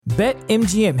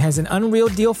BetMGM has an unreal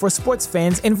deal for sports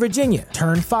fans in Virginia.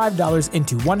 Turn $5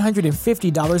 into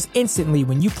 $150 instantly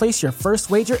when you place your first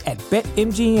wager at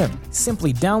BetMGM.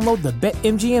 Simply download the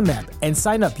BetMGM app and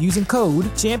sign up using code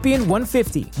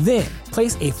Champion150. Then,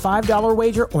 place a $5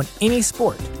 wager on any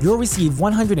sport. You'll receive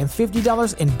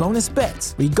 $150 in bonus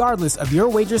bets, regardless of your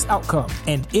wager's outcome.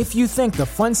 And if you think the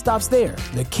fun stops there,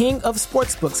 the King of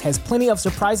Sportsbooks has plenty of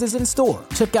surprises in store.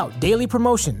 Check out daily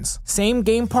promotions,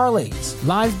 same-game parlays,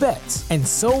 live bets, and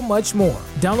so much more.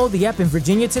 Download the app in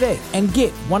Virginia today and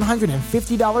get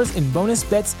 $150 in bonus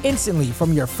bets instantly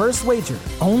from your first wager.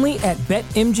 Only at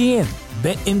BetMGM.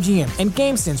 BetMGM and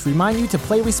GameSense remind you to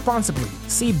play responsibly.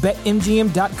 See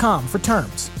BetMGM.com for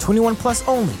terms. 21 plus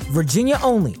only. Virginia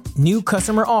only. New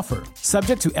customer offer.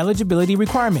 Subject to eligibility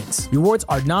requirements. Rewards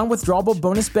are non-withdrawable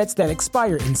bonus bets that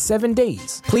expire in 7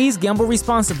 days. Please gamble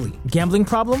responsibly. Gambling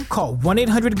problem? Call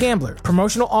 1-800-GAMBLER.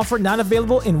 Promotional offer not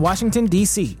available in Washington,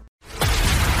 D.C.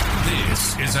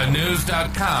 This is a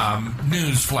News.com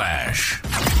news flash.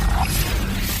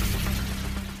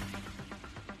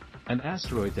 An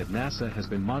asteroid that NASA has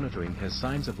been monitoring has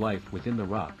signs of life within the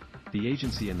rock, the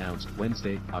agency announced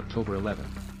Wednesday, October 11.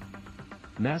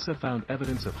 NASA found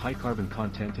evidence of high carbon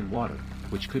content in water,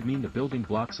 which could mean the building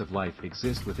blocks of life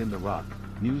exist within the rock,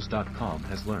 News.com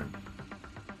has learned.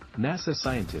 NASA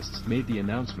scientists made the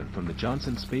announcement from the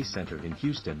Johnson Space Center in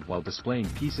Houston while displaying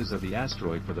pieces of the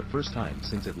asteroid for the first time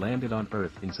since it landed on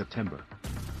Earth in September.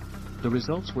 The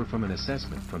results were from an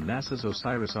assessment from NASA's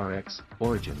OSIRIS-Rx,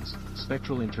 Origins,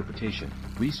 Spectral Interpretation,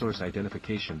 Resource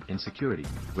Identification and Security,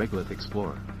 Regolith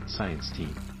Explorer, science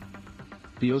team.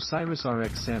 The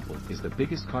OSIRIS-Rx sample is the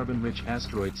biggest carbon-rich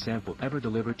asteroid sample ever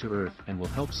delivered to Earth and will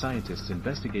help scientists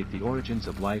investigate the origins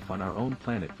of life on our own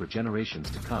planet for generations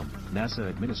to come, NASA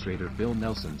Administrator Bill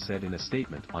Nelson said in a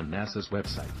statement on NASA's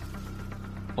website.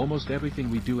 Almost everything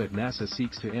we do at NASA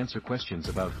seeks to answer questions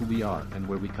about who we are and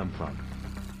where we come from.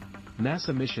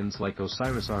 NASA missions like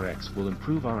OSIRIS-Rx will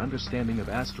improve our understanding of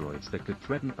asteroids that could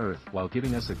threaten Earth while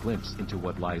giving us a glimpse into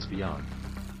what lies beyond.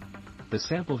 The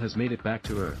sample has made it back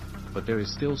to Earth, but there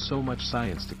is still so much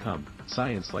science to come,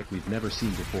 science like we've never seen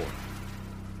before.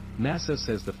 NASA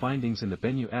says the findings in the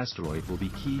Bennu asteroid will be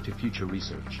key to future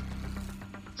research.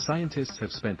 Scientists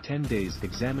have spent 10 days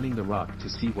examining the rock to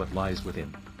see what lies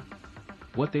within.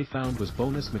 What they found was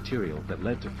bonus material that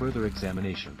led to further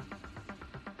examination.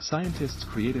 Scientists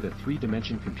created a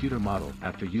 3-dimension computer model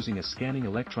after using a scanning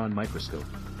electron microscope,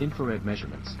 infrared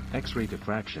measurements, X-ray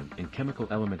diffraction and chemical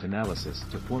element analysis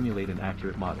to formulate an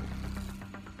accurate model.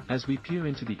 As we peer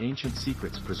into the ancient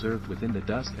secrets preserved within the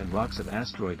dust and rocks of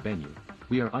asteroid Bennu,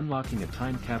 we are unlocking a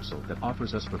time capsule that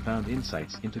offers us profound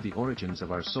insights into the origins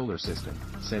of our solar system,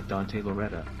 said Dante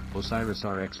Loretta,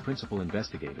 OSIRIS-Rx principal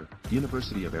investigator,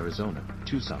 University of Arizona,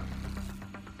 Tucson.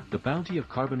 The bounty of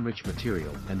carbon-rich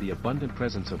material and the abundant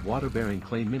presence of water-bearing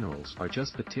clay minerals are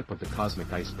just the tip of the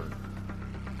cosmic iceberg.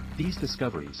 These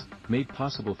discoveries, made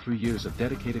possible through years of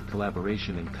dedicated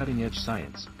collaboration and cutting-edge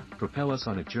science, propel us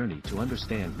on a journey to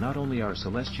understand not only our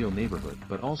celestial neighborhood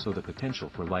but also the potential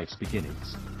for life's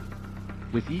beginnings.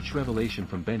 With each revelation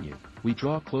from Bennu, we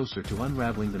draw closer to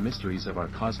unraveling the mysteries of our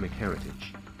cosmic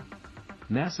heritage.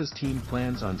 NASA's team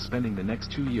plans on spending the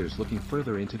next 2 years looking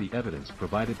further into the evidence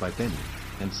provided by Bennu,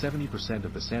 and 70%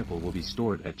 of the sample will be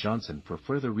stored at Johnson for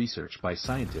further research by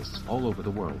scientists all over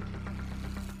the world.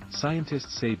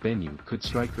 Scientists say Bennu could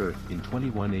strike Earth in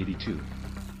 2182.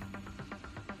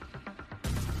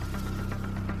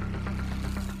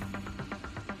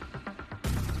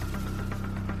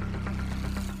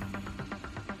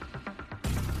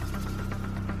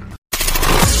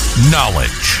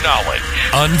 Knowledge.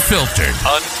 Unfiltered.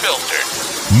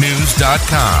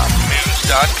 News.com.